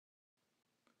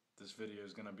This video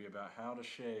is going to be about how to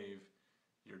shave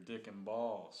your dick and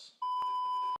balls.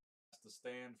 To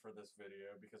stand for this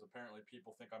video because apparently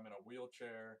people think I'm in a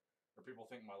wheelchair or people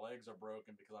think my legs are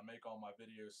broken because I make all my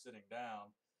videos sitting down.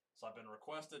 So I've been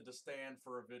requested to stand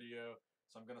for a video,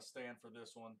 so I'm going to stand for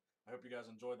this one. I hope you guys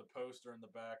enjoy the poster in the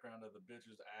background of the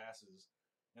bitches' asses.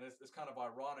 And it's kind of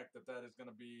ironic that that is going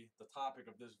to be the topic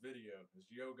of this video, is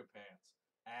yoga pants,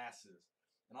 asses.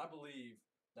 And I believe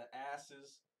that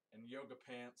asses and yoga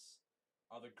pants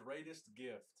are the greatest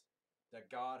gift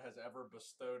that God has ever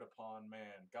bestowed upon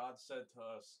man. God said to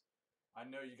us, I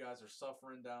know you guys are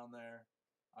suffering down there.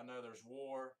 I know there's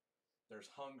war,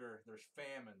 there's hunger, there's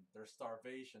famine, there's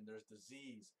starvation, there's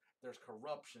disease, there's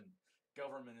corruption.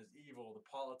 Government is evil, the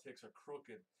politics are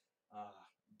crooked.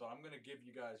 But I'm going to give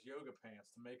you guys yoga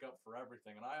pants to make up for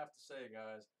everything. And I have to say,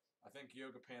 guys, I think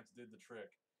yoga pants did the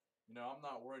trick. You know, I'm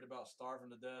not worried about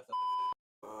starving to death.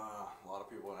 A lot of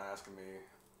people are asking me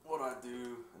what I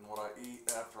do and what I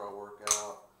eat after I work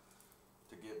out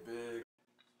to get big.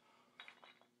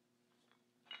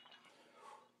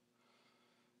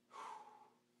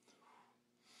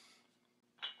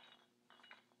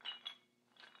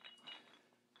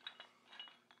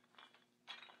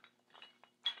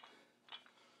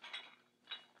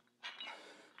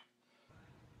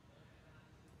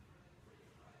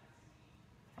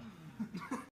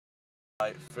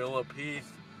 Philip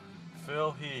Heath,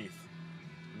 Phil Heath,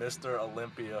 Mr.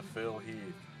 Olympia Phil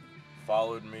Heath,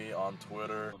 followed me on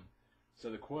Twitter. So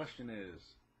the question is,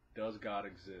 does God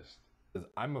exist?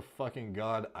 I'm a fucking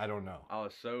god, I don't know. I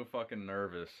was so fucking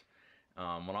nervous.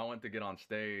 When I went to get on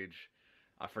stage,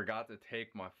 I forgot to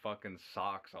take my fucking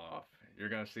socks off. You're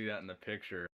gonna see that in the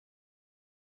picture.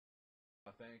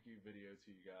 A thank you video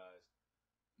to you guys.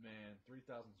 Man,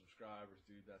 3,000 subscribers,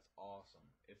 dude, that's awesome.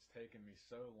 It's taken me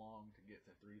so long to get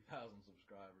to 3,000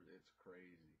 subscribers, it's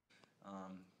crazy.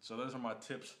 So those are my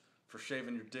tips for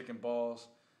shaving your dick and balls.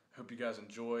 I hope you guys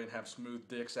enjoy and have smooth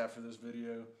dicks after this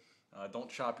video.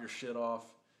 Don't chop your shit off,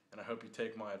 and I hope you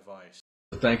take my advice.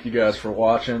 Thank you guys for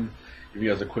watching. Give you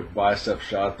guys a quick bicep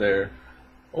shot there.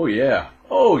 Oh yeah,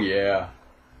 oh yeah,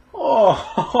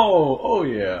 oh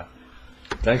yeah.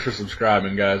 Thanks for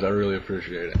subscribing, guys, I really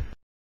appreciate it.